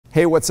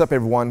Hey, what's up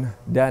everyone?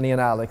 Danny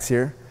and Alex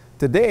here.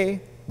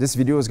 Today, this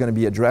video is going to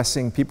be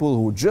addressing people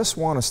who just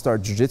want to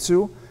start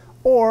Jiu-Jitsu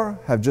or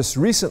have just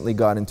recently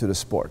got into the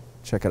sport.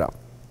 Check it out.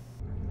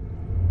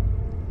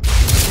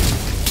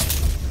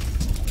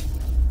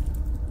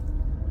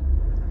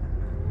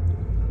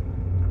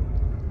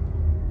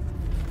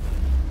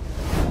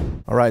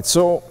 All right,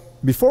 so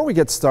before we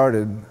get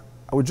started,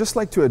 I would just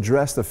like to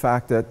address the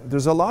fact that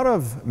there's a lot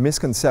of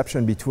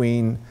misconception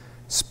between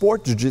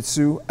sport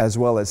Jiu-Jitsu as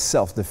well as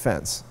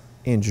self-defense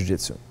in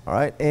Jiu-Jitsu, all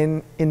right?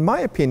 And in my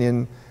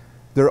opinion,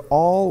 they're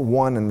all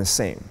one and the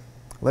same.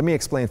 Let me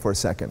explain for a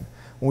second.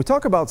 When we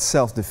talk about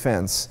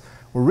self-defense,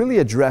 we're really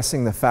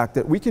addressing the fact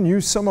that we can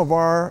use some of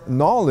our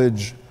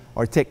knowledge,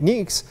 our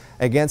techniques,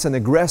 against an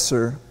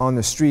aggressor on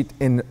the street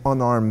in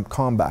unarmed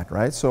combat,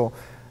 right? So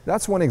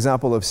that's one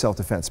example of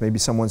self-defense. Maybe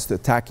someone's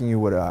attacking you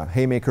with a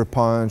haymaker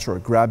punch, or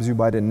grabs you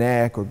by the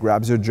neck, or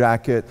grabs your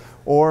jacket,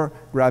 or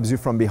grabs you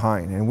from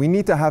behind. And we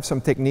need to have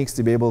some techniques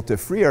to be able to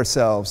free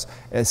ourselves,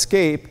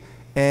 escape,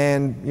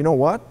 and you know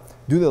what?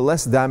 Do the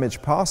less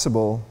damage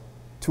possible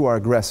to our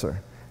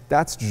aggressor.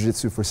 That's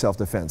Jiu-Jitsu for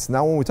self-defense.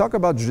 Now, when we talk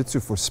about Jiu-Jitsu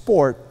for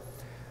sport,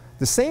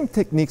 the same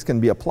techniques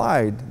can be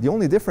applied. The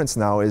only difference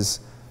now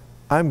is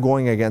I'm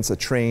going against a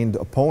trained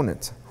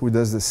opponent who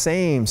does the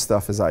same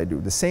stuff as I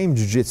do, the same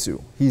Jiu-Jitsu.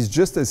 He's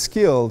just as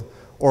skilled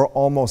or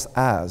almost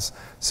as.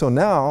 So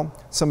now,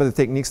 some of the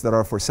techniques that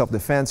are for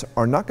self-defense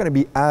are not going to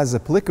be as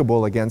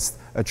applicable against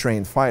a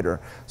trained fighter.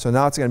 So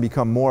now it's going to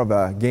become more of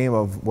a game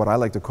of what I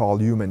like to call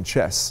human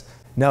chess.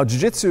 Now,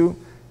 Jiu-Jitsu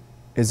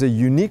is a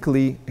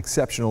uniquely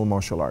exceptional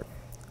martial art.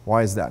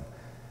 Why is that?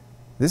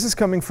 This is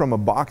coming from a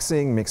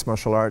boxing, mixed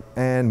martial art,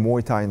 and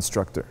Muay Thai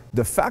instructor.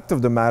 The fact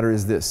of the matter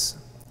is this: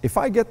 if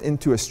I get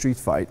into a street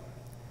fight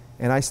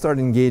and I start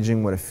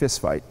engaging with a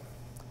fist fight,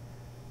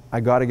 I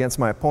got against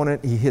my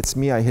opponent, he hits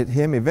me, I hit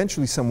him,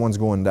 eventually someone's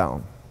going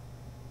down.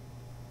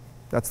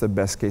 That's the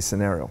best case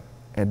scenario.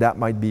 And that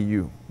might be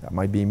you, that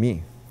might be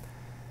me.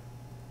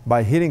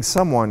 By hitting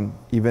someone,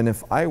 even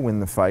if I win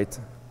the fight,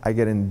 I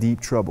get in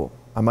deep trouble.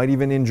 I might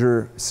even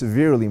injure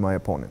severely my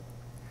opponent.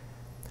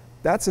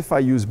 That's if I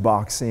use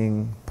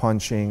boxing,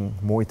 punching,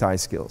 Muay Thai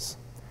skills.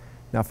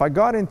 Now, if I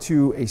got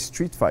into a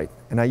street fight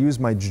and I use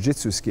my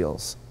Jiu-Jitsu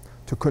skills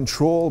to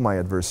control my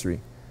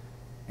adversary,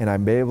 and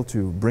I'm able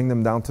to bring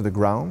them down to the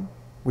ground,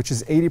 which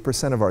is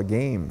 80% of our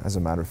game, as a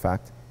matter of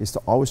fact, is to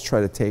always try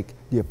to take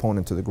the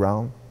opponent to the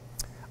ground.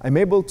 I'm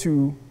able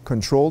to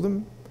control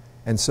them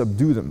and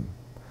subdue them.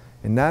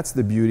 And that's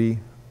the beauty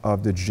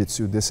of the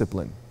Jiu-Jitsu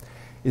discipline,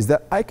 is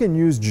that I can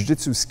use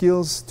Jiu-Jitsu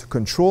skills to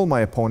control my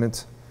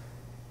opponent,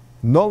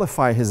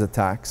 nullify his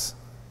attacks,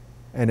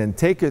 and then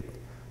take it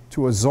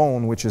to a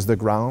zone, which is the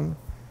ground,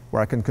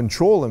 where I can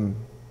control him,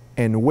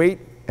 and weight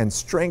and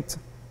strength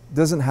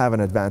doesn't have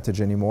an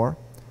advantage anymore.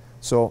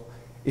 So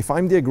if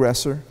I'm the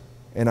aggressor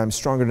and I'm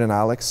stronger than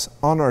Alex,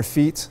 on our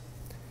feet,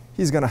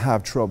 he's going to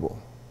have trouble.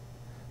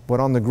 But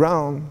on the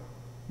ground,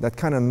 that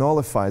kind of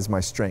nullifies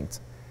my strength,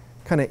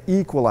 kind of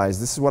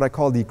equalizes. This is what I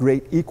call the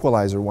great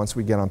equalizer once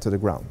we get onto the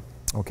ground.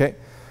 Okay?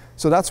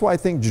 So that's why I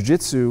think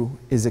Jiu-Jitsu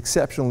is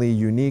exceptionally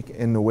unique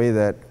in the way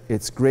that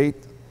it's great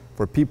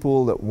for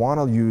people that want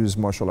to use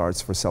martial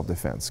arts for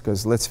self-defense.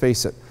 Because let's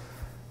face it,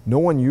 no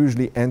one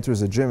usually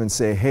enters a gym and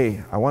say,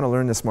 hey, I want to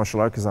learn this martial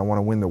art because I want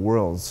to win the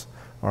worlds,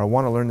 or I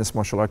want to learn this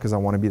martial art because I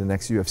want to be the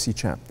next UFC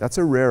champ. That's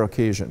a rare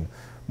occasion.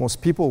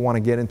 Most people want to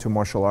get into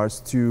martial arts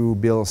to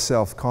build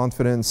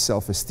self-confidence,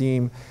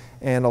 self-esteem,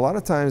 and a lot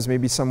of times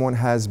maybe someone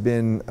has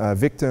been a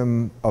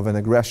victim of an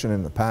aggression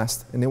in the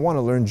past and they want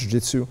to learn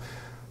Jiu-Jitsu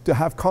to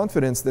have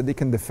confidence that they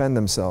can defend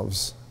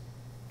themselves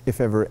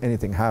if ever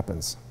anything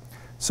happens.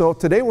 So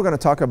today we're going to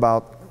talk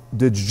about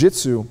the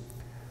Jiu-Jitsu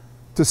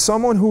to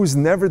someone who's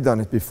never done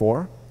it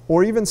before,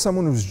 or even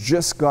someone who's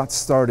just got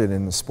started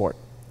in the sport.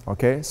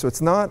 Okay, so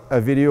it's not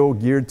a video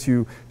geared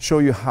to show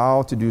you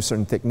how to do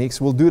certain techniques.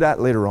 We'll do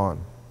that later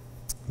on.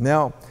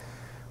 Now,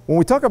 when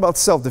we talk about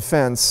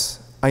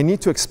self-defense, I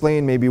need to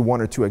explain maybe one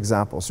or two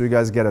examples so you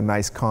guys get a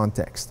nice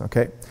context,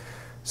 okay?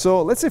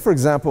 So let's say, for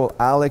example,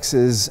 Alex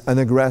is an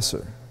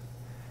aggressor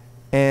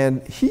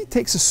and he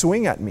takes a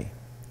swing at me,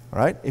 all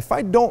right? If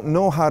I don't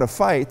know how to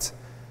fight,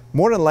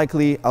 more than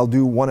likely I'll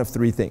do one of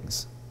three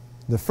things.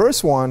 The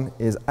first one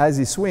is, as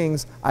he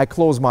swings, I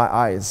close my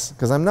eyes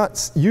because I'm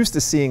not used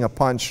to seeing a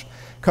punch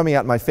coming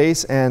at my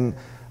face, and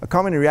a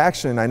common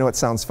reaction, I know it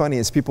sounds funny,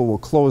 is people will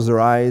close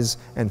their eyes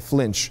and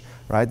flinch,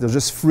 right? They'll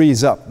just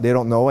freeze up. They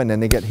don't know, and then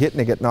they get hit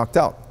and they get knocked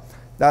out.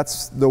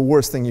 That's the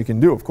worst thing you can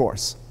do, of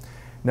course.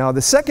 Now,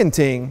 the second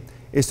thing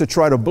is to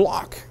try to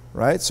block,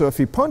 right? So if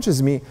he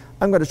punches me,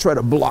 I'm going to try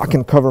to block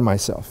and cover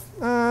myself.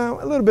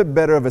 A little bit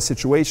better of a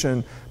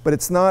situation, but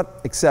it's not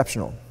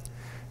exceptional.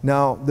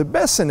 Now, the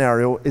best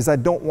scenario is I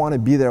don't want to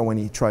be there when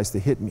he tries to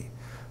hit me.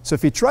 So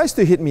if he tries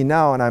to hit me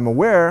now and I'm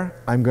aware,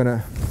 I'm going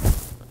to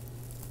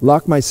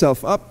lock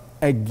myself up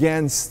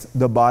against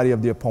the body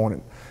of the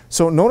opponent.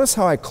 So notice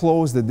how I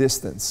close the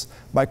distance.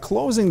 By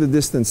closing the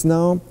distance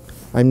now,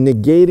 I'm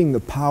negating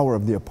the power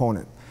of the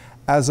opponent.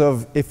 As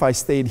of if I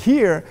stayed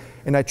here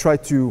and I try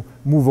to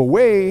move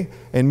away,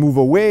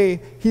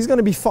 he's going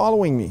to be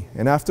following me.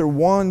 And after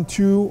 1,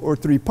 2, or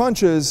 3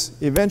 punches,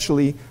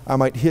 eventually I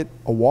might hit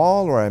a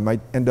wall, or I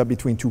might end up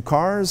between 2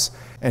 cars,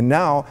 and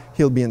now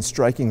he'll be in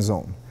striking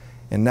zone.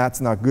 And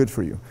that's not good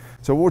for you.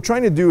 So what we're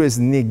trying to do is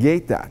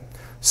negate that.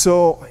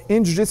 So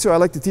in Jiu-Jitsu, I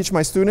like to teach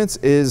my students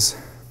is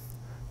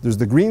there's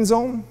the green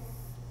zone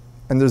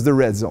and there's the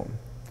red zone.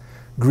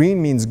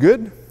 Green means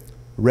good,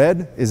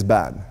 red is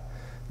bad.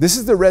 This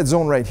is the red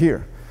zone right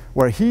here,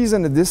 where he's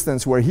in a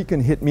distance where he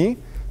can hit me,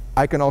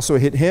 I can also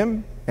hit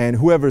him, and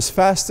whoever's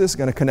fastest is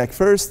going to connect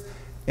first,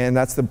 and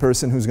that's the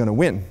person who's going to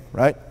win,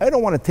 right? I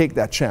don't want to take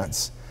that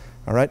chance,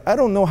 all right? I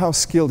don't know how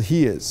skilled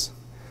he is.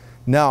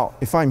 Now,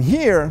 if I'm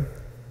here,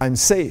 I'm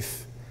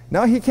safe.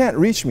 Now he can't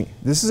reach me.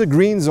 This is a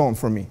green zone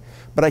for me,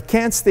 but I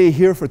can't stay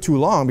here for too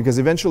long because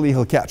eventually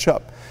he'll catch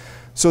up.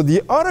 So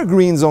the other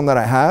green zone that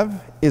I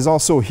have is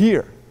also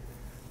here,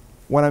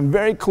 when I'm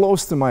very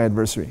close to my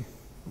adversary.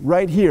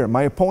 Right here,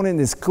 my opponent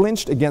is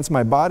clinched against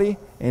my body,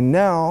 and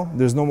now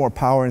there's no more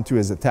power into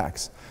his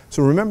attacks.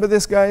 So remember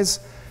this, guys,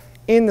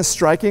 in the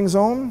striking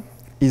zone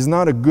is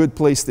not a good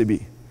place to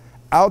be.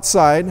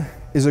 Outside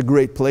is a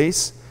great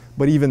place,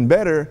 but even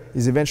better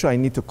is eventually I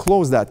need to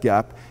close that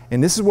gap,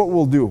 and this is what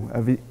we'll do.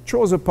 If he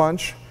throws a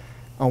punch,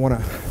 I want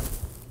to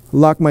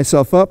lock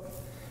myself up,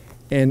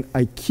 and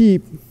I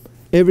keep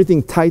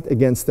everything tight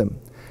against him.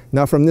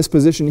 Now from this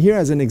position here,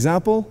 as an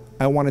example,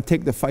 I want to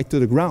take the fight to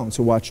the ground.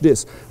 So watch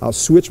this. I'll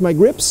switch my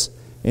grips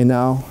and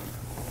now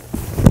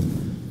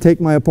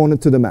take my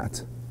opponent to the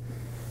mat.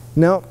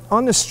 Now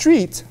on the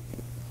street,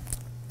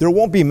 there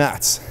won't be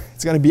mats.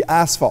 It's going to be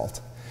asphalt.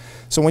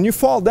 So when you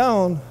fall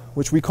down,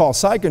 which we call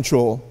side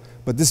control,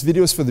 but this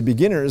video is for the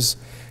beginners,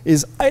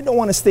 is I don't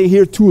want to stay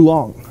here too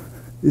long.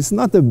 It's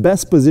not the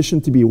best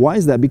position to be. Why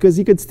is that? Because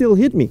he could still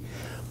hit me.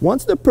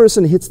 Once the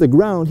person hits the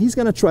ground, he's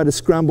going to try to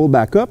scramble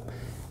back up,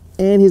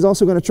 and he's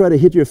also going to try to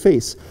hit your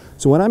face.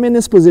 So when I'm in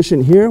this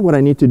position here, what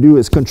I need to do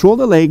is control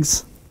the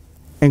legs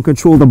and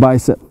control the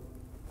bicep.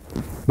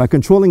 By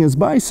controlling his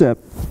bicep,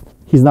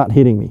 he's not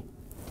hitting me.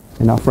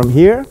 And now from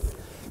here,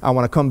 I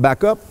want to come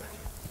back up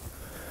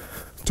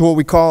to what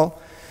we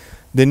call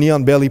the knee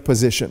on belly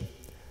position.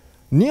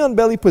 Knee on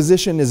belly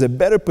position is a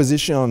better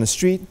position on the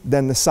street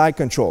than the side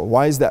control.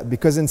 Why is that?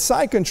 Because in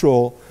side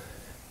control,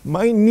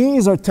 my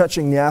knees are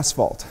touching the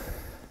asphalt.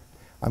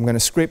 I'm going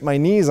to scrape my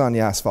knees on the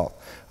asphalt.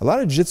 A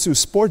lot of jiu-jitsu,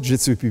 sport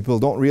jiu-jitsu people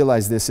don't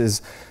realize this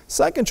is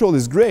side control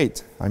is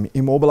great. I'm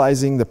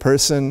immobilizing the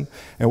person.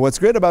 And what's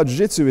great about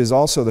jiu-jitsu is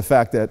also the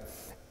fact that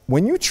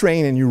when you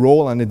train and you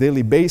roll on a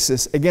daily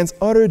basis against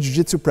other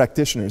jiu-jitsu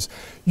practitioners,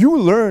 you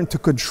learn to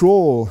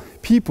control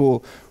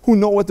people who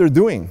know what they're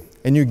doing,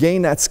 and you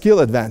gain that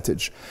skill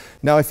advantage.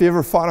 Now, if you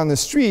ever fought on the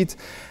street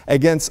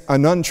against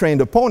an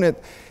untrained opponent,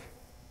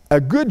 a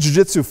good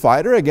jiu-jitsu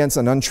fighter against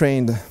an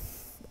untrained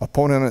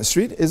opponent on the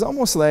street is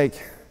almost like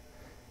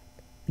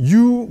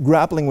you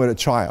grappling with a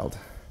child.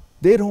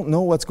 They don't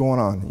know what's going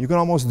on. You can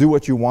almost do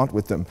what you want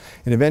with them,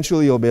 and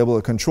eventually you'll be able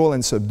to control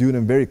and subdue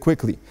them very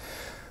quickly.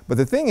 But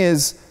the thing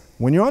is,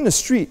 when you're on the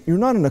street, you're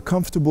not in a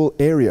comfortable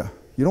area.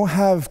 You don't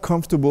have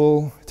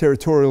comfortable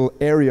territorial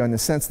area in the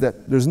sense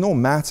that there's no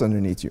mats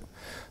underneath you.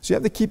 So you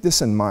have to keep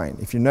this in mind.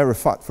 If you never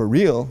fought for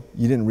real,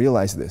 you didn't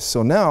realize this.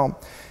 So now,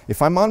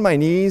 if I'm on my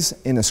knees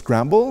in a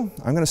scramble,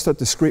 I'm going to start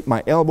to scrape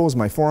my elbows,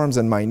 my forearms,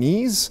 and my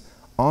knees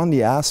on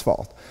the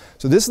asphalt.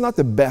 So this is not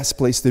the best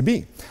place to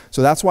be.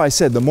 So that's why I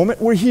said the moment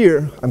we're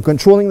here, I'm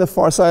controlling the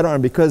far side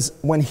arm, because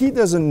when he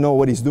doesn't know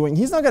what he's doing,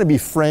 he's not going to be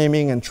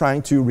framing and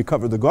trying to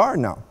recover the guard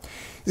now.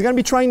 He's going to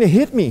be trying to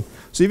hit me.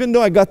 So even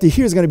though I got to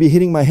here, he's going to be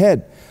hitting my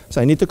head.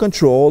 So I need to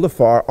control the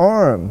far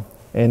arm.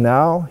 And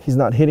now he's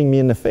not hitting me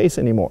in the face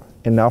anymore.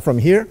 And now from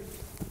here,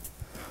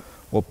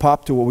 we'll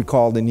pop to what we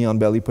call the knee on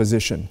belly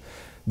position.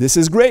 This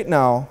is great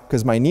now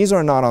because my knees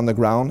are not on the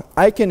ground.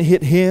 I can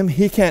hit him,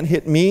 he can't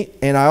hit me,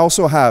 and I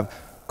also have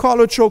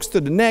collar chokes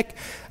to the neck.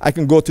 I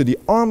can go to the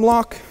arm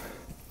lock.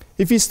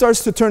 If he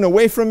starts to turn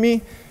away from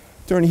me,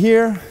 turn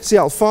here, see,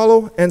 I'll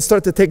follow and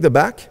start to take the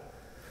back.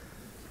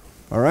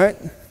 All right?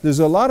 There's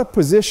a lot of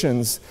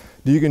positions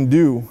that you can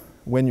do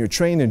when you're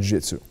trained in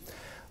jiu-jitsu.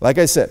 Like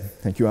I said,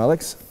 thank you,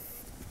 Alex.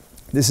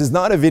 This is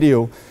not a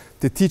video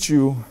to teach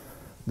you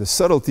the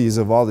subtleties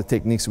of all the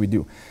techniques we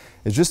do.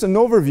 It's just an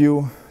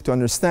overview to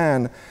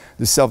understand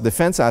the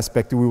self-defense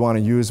aspect that we want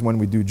to use when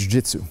we do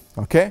jiu-jitsu,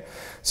 okay?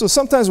 So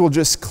sometimes we'll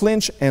just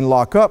clinch and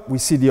lock up. We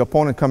see the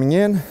opponent coming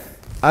in.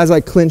 As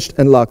I clinched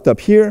and locked up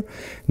here,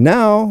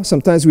 now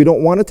sometimes we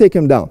don't want to take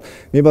him down.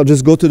 Maybe I'll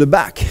just go to the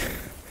back,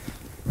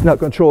 not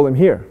control him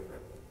here.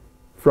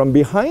 From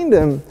behind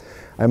him,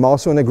 I'm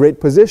also in a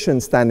great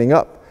position standing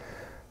up.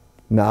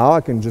 Now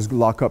I can just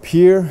lock up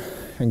here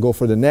and go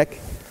for the neck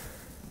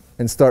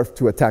and start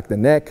to attack the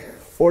neck,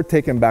 or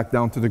take him back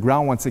down to the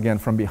ground once again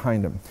from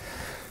behind him.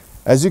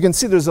 As you can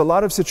see, there's a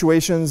lot of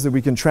situations that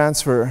we can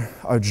transfer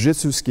our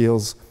jiu-jitsu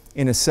skills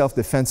in a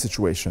self-defense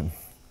situation.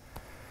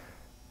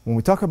 When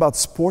we talk about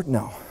sport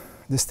now,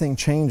 this thing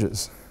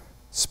changes.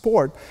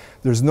 Sport,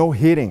 there's no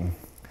hitting.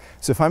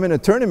 So if I'm in a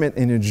tournament,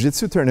 in a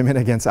jiu-jitsu tournament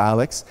against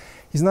Alex,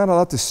 he's not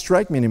allowed to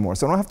strike me anymore.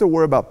 So I don't have to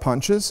worry about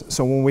punches.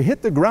 So when we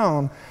hit the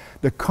ground,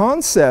 the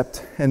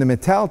concept and the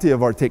mentality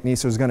of our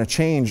techniques is going to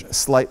change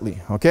slightly,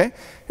 okay?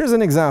 Here's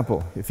an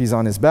example. If he's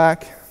on his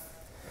back,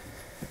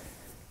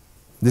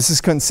 this is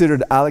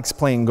considered Alex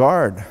playing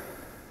guard.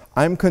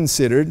 I'm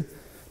considered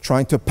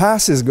trying to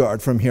pass his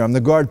guard from here. I'm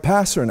the guard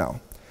passer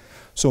now.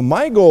 So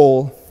my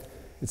goal,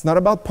 it's not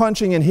about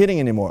punching and hitting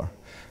anymore.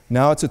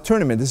 Now it's a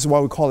tournament. This is why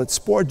we call it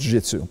sport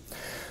jiu-jitsu.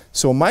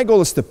 So my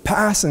goal is to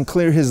pass and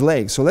clear his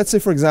legs. So let's say,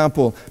 for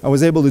example, I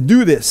was able to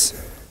do this.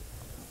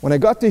 When I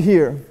got to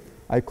here,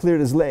 I cleared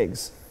his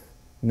legs.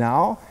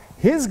 Now,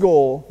 his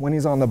goal when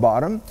he's on the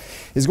bottom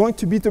is going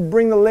to be to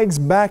bring the legs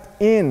back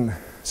in.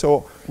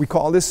 So we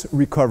call this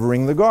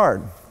recovering the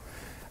guard.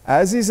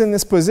 As he's in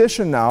this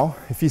position now,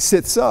 if he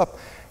sits up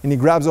and he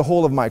grabs a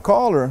hold of my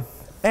collar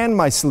and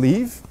my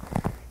sleeve,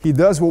 he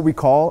does what we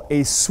call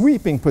a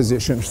sweeping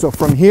position. So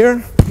from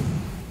here,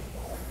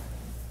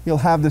 he'll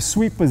have the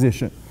sweep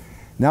position.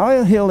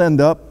 Now he'll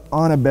end up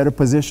on a better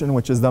position,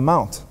 which is the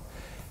mount.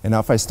 And now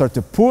if I start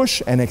to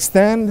push and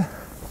extend,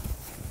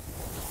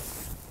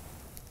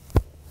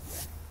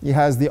 he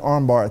has the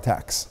armbar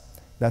attacks.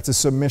 That's a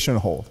submission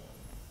hold.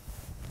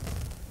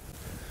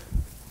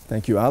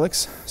 Thank you,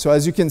 Alex. So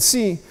as you can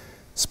see,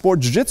 sport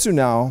jiu-jitsu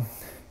now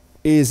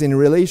is in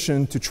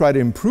relation to try to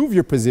improve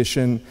your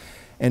position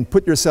and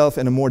put yourself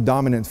in a more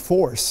dominant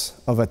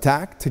force of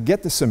attack to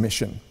get the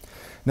submission.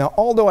 Now,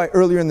 although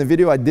earlier in the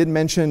video I did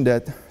mention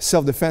that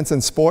self-defense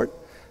and sport,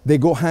 they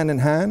go hand in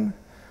hand,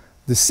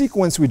 the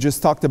sequence we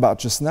just talked about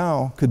just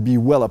now could be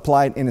well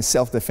applied in a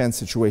self-defense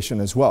situation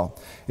as well.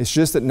 It's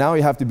just that now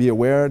you have to be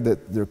aware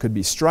that there could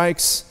be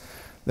strikes.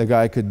 The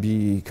guy could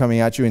be coming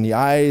at you in the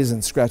eyes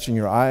and scratching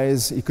your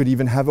eyes. He could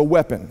even have a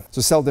weapon.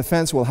 So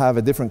self-defense will have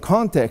a different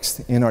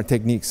context in our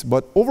techniques,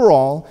 but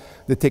overall,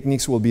 the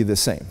techniques will be the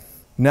same.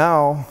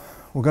 Now,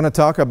 we're going to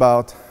talk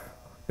about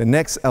the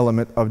next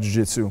element of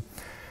jiu-jitsu,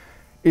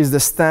 is the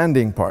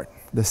standing part,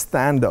 the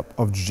stand-up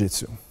of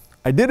jiu-jitsu.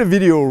 I did a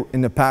video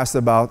in the past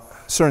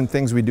about certain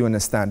things we do in a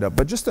stand-up,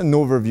 but just an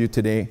overview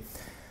today.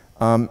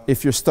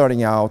 If you're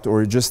starting out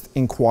or just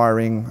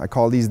inquiring, I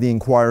call these the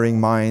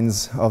inquiring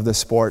minds of the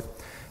sport,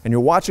 and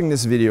you're watching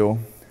this video,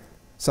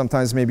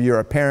 sometimes maybe you're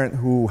a parent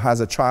who has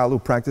a child who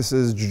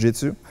practices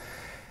jiu-jitsu,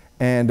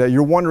 and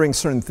you're wondering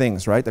certain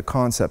things, right, the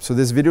concept. So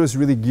this video is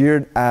really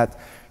geared at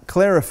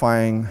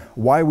clarifying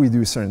why we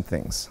do certain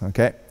things,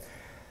 okay?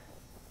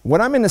 When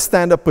I'm in a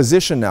stand-up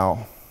position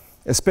now,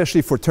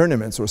 especially for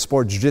tournaments or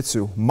sport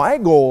jiu-jitsu, my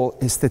goal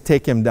is to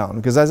take him down.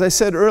 Because as I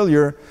said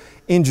earlier,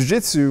 in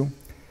jiu-jitsu,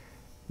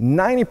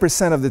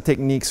 90% of the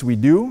techniques we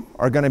do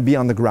are going to be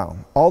on the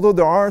ground. Although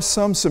there are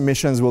some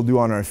submissions we'll do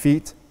on our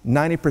feet,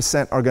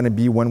 90% are going to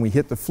be when we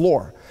hit the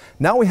floor.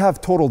 Now we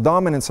have total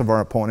dominance of our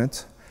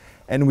opponent,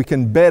 and we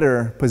can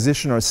better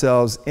position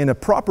ourselves in a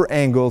proper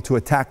angle to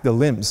attack the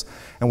limbs.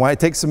 And when I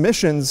take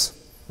submissions,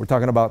 we're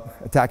talking about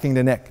attacking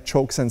the neck,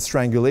 chokes and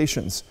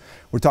strangulations.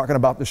 We're talking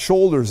about the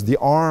shoulders, the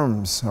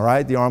arms, all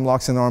right, the arm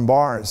locks and arm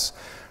bars,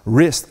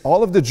 wrist,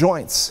 all of the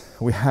joints.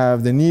 We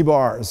have the knee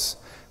bars.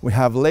 We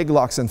have leg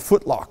locks and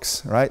foot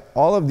locks, right?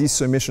 All of these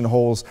submission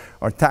holds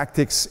are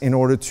tactics in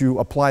order to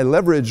apply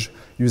leverage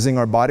using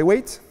our body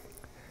weight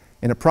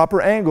in a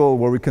proper angle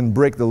where we can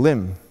break the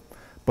limb.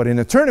 But in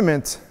a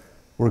tournament,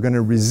 we're going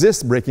to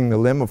resist breaking the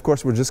limb. Of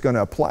course, we're just going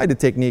to apply the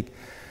technique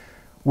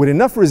with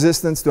enough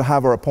resistance to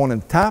have our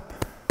opponent tap,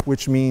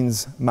 which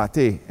means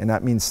mate, and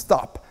that means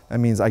stop. That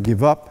means I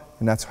give up,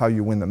 and that's how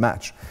you win the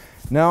match.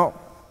 Now,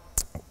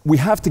 we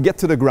have to get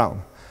to the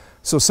ground.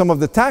 So some of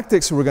the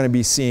tactics we're going to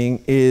be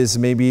seeing is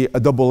maybe a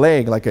double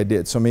leg like I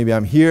did. So maybe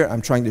I'm here,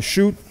 I'm trying to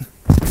shoot,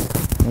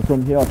 and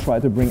from here I'll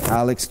try to bring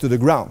Alex to the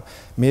ground.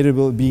 Maybe it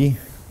will be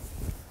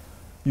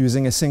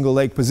using a single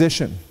leg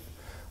position.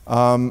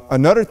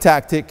 Another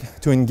tactic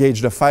to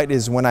engage the fight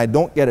is when I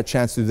don't get a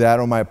chance to do that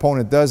or my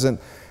opponent doesn't,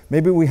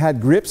 maybe we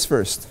had grips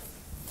first.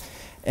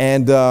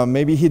 And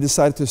maybe he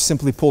decided to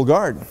simply pull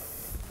guard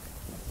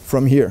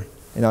from here.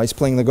 You know, he's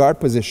playing the guard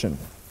position.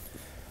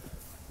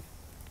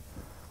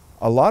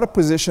 A lot of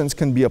positions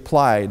can be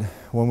applied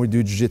when we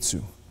do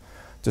jiu-jitsu.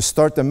 To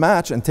start the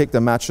match and take the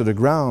match to the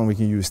ground, we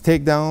can use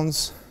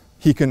takedowns.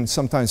 He can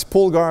sometimes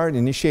pull guard,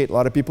 initiate. A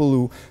lot of people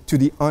who, to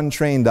the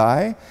untrained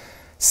eye,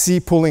 see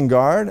pulling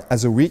guard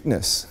as a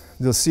weakness.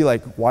 They'll see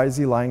like, why is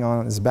he lying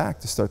on his back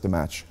to start the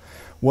match?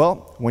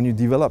 Well, when you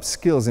develop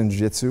skills in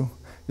jiu-jitsu,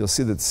 you'll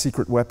see that the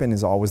secret weapon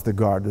is always the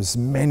guard. There's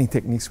many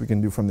techniques we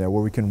can do from there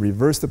where we can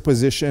reverse the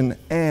position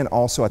and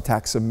also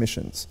attack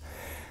submissions.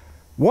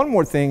 One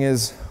more thing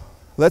is,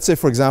 let's say,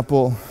 for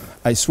example,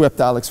 I swept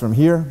Alex from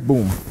here,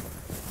 boom.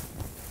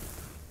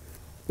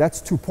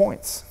 That's 2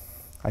 points.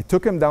 I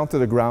took him down to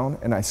the ground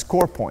and I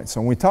score points.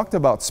 So when we talked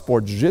about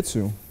sport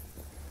jiu-jitsu,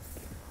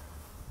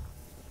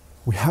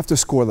 we have to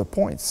score the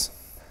points.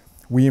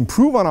 We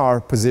improve on our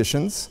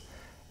positions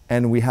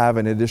and we have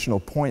an additional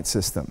point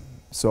system.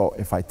 So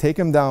if I take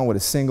him down with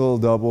a single,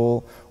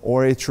 double,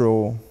 or a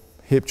throw,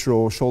 hip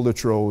throw, shoulder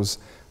throws,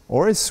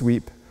 or a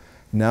sweep,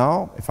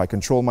 Now, if I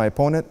control my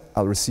opponent,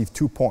 I'll receive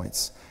 2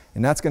 points.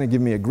 And that's going to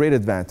give me a great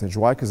advantage.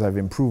 Why? Because I've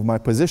improved my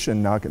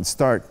position. Now I can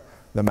start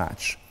the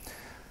match.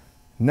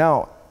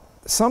 Now,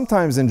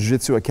 sometimes in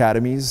Jiu-Jitsu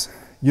academies,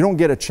 you don't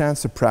get a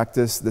chance to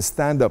practice the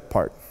stand-up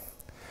part.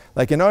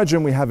 Like in our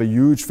gym, we have a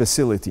huge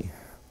facility.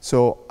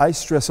 So I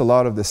stress a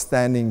lot of the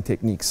standing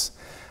techniques.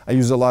 I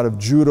use a lot of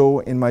judo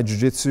in my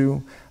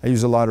jiu-jitsu. I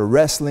use a lot of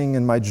wrestling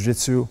in my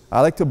jiu-jitsu. I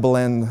like to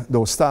blend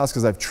those styles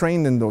because I've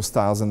trained in those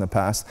styles in the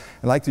past.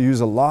 I like to use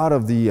a lot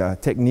of the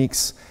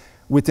techniques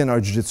within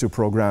our jiu-jitsu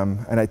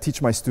program, and I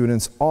teach my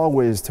students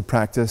always to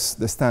practice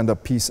the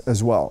stand-up piece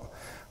as well.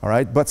 All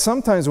right? But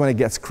sometimes when it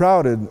gets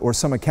crowded, or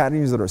some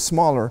academies that are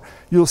smaller,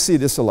 you'll see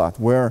this a lot,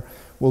 where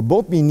we'll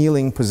both be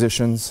kneeling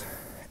positions,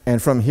 and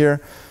from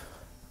here,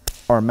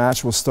 our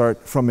match will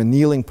start from a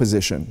kneeling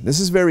position. This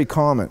is very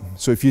common.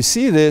 So if you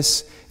see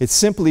this, it's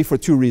simply for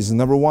 2 reasons.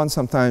 Number one,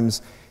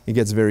 sometimes it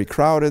gets very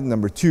crowded.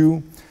 Number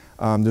two,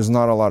 there's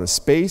not a lot of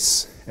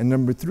space. And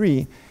number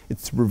three,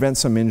 it's to prevent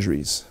some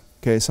injuries.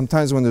 Okay,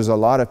 sometimes when there's a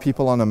lot of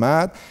people on the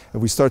mat,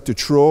 if we start to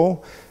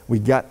throw, we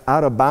get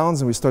out of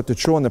bounds and we start to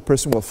throw, and the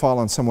person will fall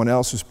on someone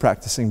else who's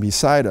practicing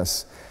beside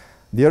us.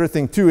 The other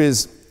thing too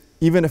is,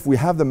 even if we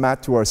have the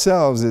mat to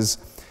ourselves, is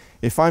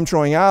if I'm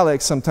throwing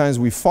Alex, sometimes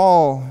we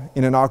fall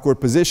in an awkward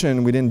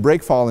position, we didn't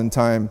break fall in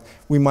time,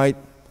 we might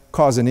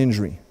cause an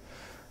injury.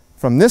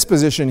 From this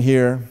position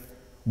here,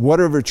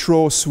 whatever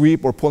throw,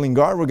 sweep, or pulling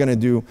guard we're gonna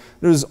do,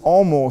 there's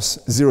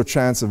almost 0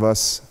 chance of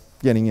us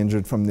getting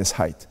injured from this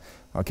height.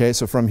 Okay,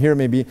 so from here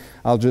maybe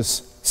I'll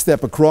just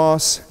step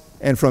across,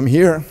 and from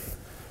here,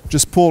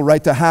 just pull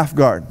right to half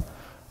guard,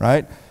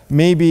 right?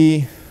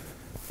 Maybe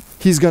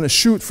he's gonna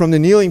shoot from the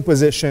kneeling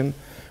position,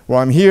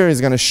 while I'm here,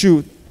 he's gonna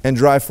shoot and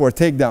drive for a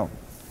takedown.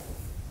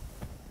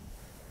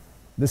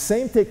 The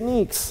same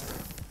techniques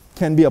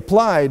can be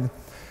applied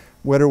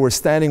whether we're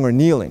standing or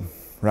kneeling,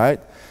 right?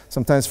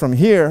 Sometimes from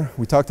here,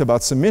 we talked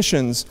about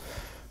submissions,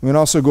 we can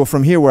also go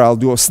from here where I'll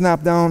do a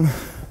snap down,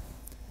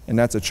 and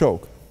that's a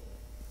choke.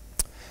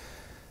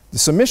 The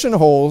submission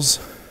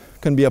holds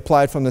can be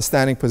applied from the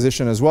standing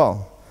position as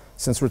well,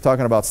 since we're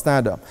talking about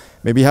stand-up.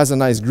 Maybe he has a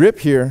nice grip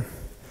here,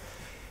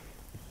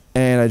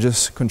 and I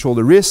just control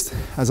the wrist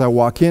as I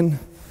walk in.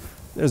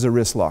 There's a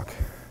wrist lock.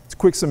 It's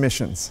quick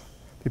submissions.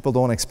 People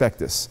don't expect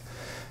this.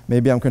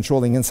 Maybe I'm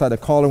controlling inside the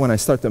collar when I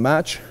start the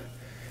match,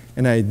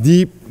 and I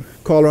deep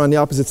collar on the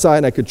opposite side,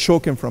 and I could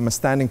choke him from a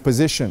standing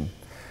position.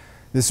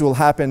 This will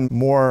happen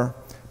more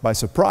by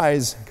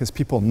surprise because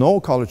people know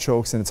collar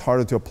chokes and it's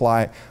harder to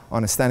apply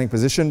on a standing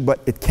position, but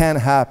it can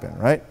happen,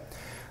 right?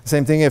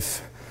 Same thing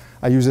if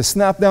I use a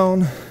snap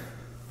down,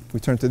 we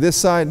turn to this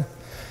side.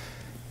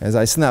 As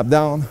I snap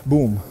down,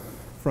 boom.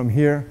 From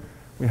here,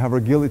 we have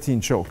our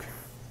guillotine choke.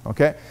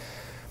 Okay?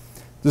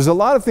 There's a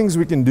lot of things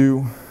we can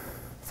do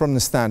from the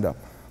stand-up,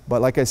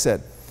 but like I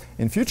said,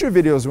 in future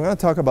videos, we're going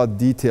to talk about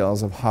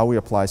details of how we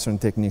apply certain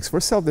techniques for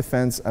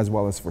self-defense as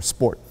well as for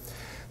sport.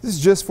 This is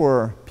just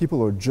for people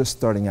who are just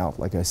starting out,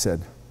 like I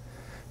said.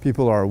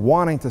 People are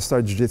wanting to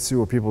start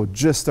jiu-jitsu, or people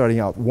just starting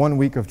out, 1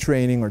 week of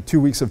training or 2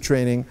 weeks of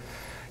training.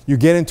 You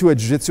get into a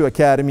jiu-jitsu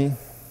academy,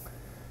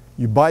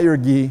 you buy your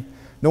gi,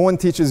 no one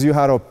teaches you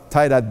how to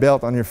tie that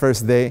belt on your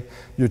first day.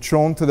 You're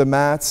thrown to the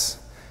mats,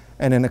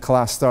 and then the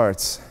class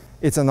starts.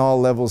 It's an all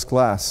levels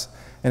class.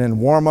 And then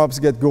warm-ups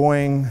get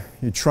going.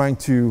 You're trying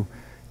to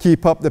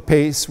keep up the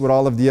pace with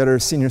all of the other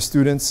senior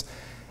students.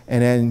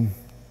 And then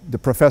the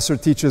professor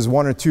teaches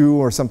 1 or 2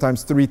 or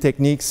sometimes 3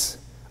 techniques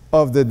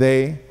of the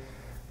day,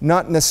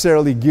 not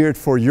necessarily geared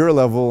for your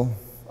level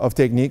of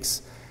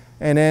techniques.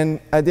 And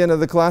then at the end of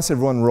the class,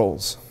 everyone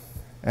rolls.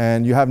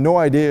 And you have no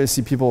idea. You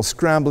see people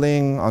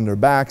scrambling on their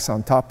backs,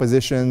 on top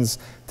positions,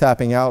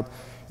 tapping out.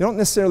 You don't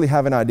necessarily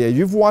have an idea.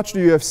 You've watched the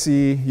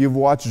UFC, you've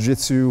watched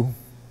Jiu-Jitsu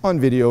on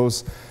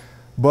videos,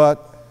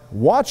 but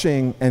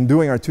watching and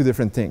doing are 2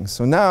 different things.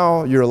 So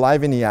now you're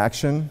live in the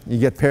action, you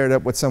get paired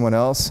up with someone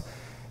else,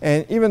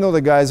 and even though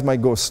the guys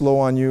might go slow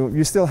on you,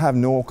 you still have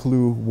no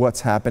clue what's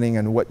happening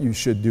and what you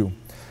should do.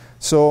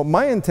 So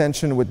my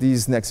intention with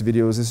these next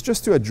videos is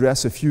just to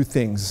address a few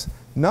things,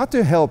 not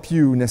to help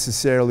you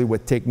necessarily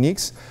with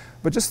techniques,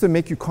 but just to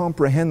make you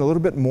comprehend a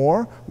little bit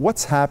more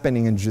what's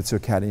happening in Jiu-Jitsu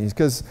academies.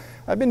 Because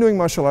I've been doing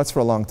martial arts for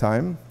a long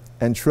time,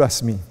 and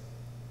trust me,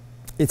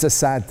 it's a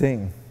sad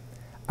thing.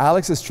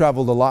 Alex has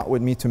traveled a lot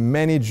with me to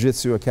many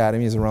Jiu-Jitsu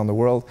academies around the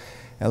world,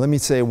 and let me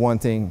say one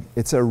thing,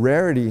 it's a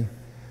rarity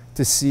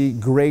to see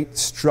great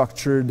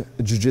structured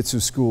Jiu-Jitsu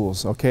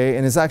schools, okay?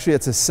 And it's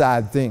a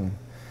sad thing.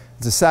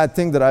 It's a sad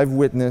thing that I've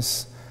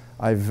witnessed.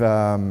 I've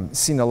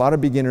seen a lot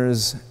of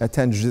beginners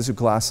attend Jiu-Jitsu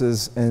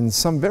classes in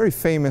some very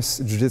famous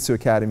Jiu-Jitsu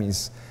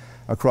academies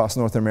across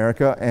North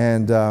America,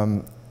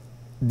 and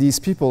these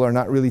people are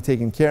not really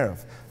taken care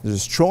of. They're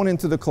just thrown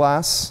into the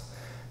class,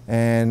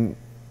 and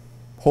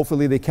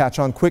hopefully they catch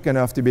on quick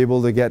enough to be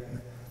able to get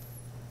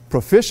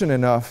proficient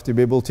enough to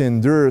be able to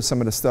endure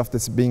some of the stuff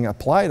that's being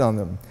applied on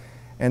them.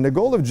 And the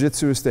goal of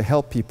Jiu-Jitsu is to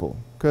help people.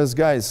 Because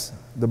guys,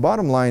 the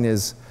bottom line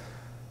is,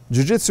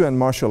 Jiu-Jitsu and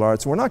martial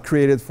arts were not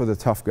created for the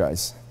tough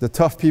guys. The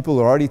tough people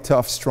who are already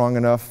tough, strong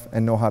enough,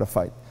 and know how to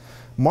fight.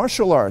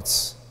 martial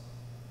arts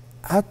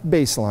at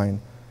baseline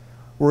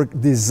were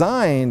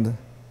designed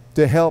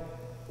to help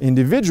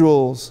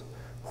individuals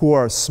who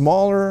are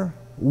smaller,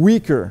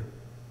 weaker,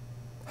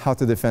 how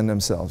to defend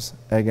themselves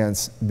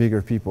against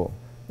bigger people.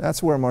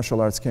 That's where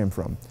martial arts came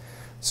from.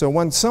 So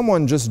when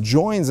someone just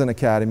joins an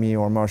academy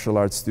or martial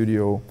arts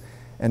studio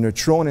and they're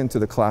thrown into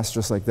the class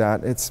just like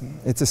that, it's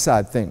a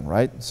sad thing,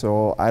 right?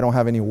 So I don't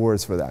have any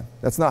words for that.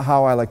 That's not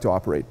how I like to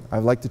operate. I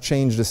like to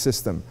change the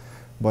system,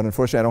 but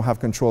unfortunately I don't have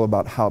control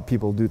about how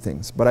people do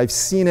things. But I've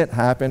seen it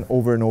happen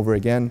over and over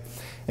again,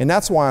 and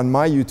that's why on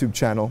my YouTube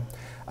channel,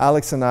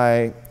 Alex and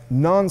I,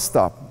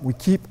 non-stop, we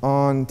keep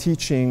on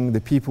teaching the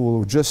people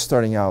who are just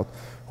starting out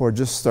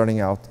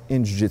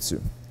in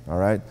Jiu-Jitsu, all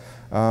right?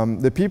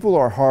 The people who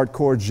are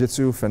hardcore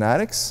Jiu-Jitsu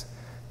fanatics,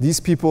 these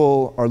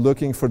people are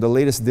looking for the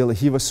latest De La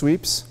Riva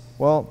sweeps.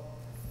 Well,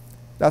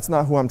 that's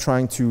not who I'm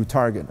trying to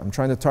target. I'm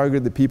trying to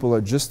target the people who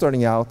are just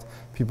starting out,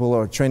 people who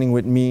are training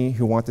with me,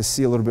 who want to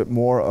see a little bit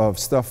more of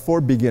stuff for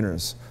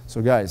beginners.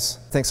 So guys,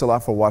 thanks a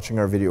lot for watching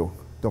our video.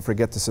 Don't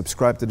forget to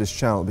subscribe to this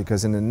channel,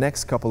 because in the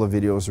next couple of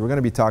videos, we're going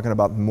to be talking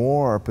about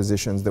more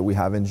positions that we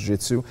have in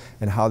Jiu-Jitsu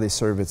and how they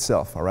serve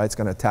itself, all right? It's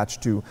going to attach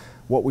to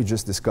what we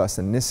just discussed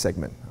in this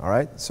segment, all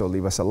right? So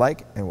leave us a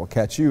like and we'll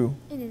catch you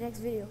in the next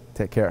video.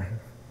 Take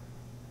care.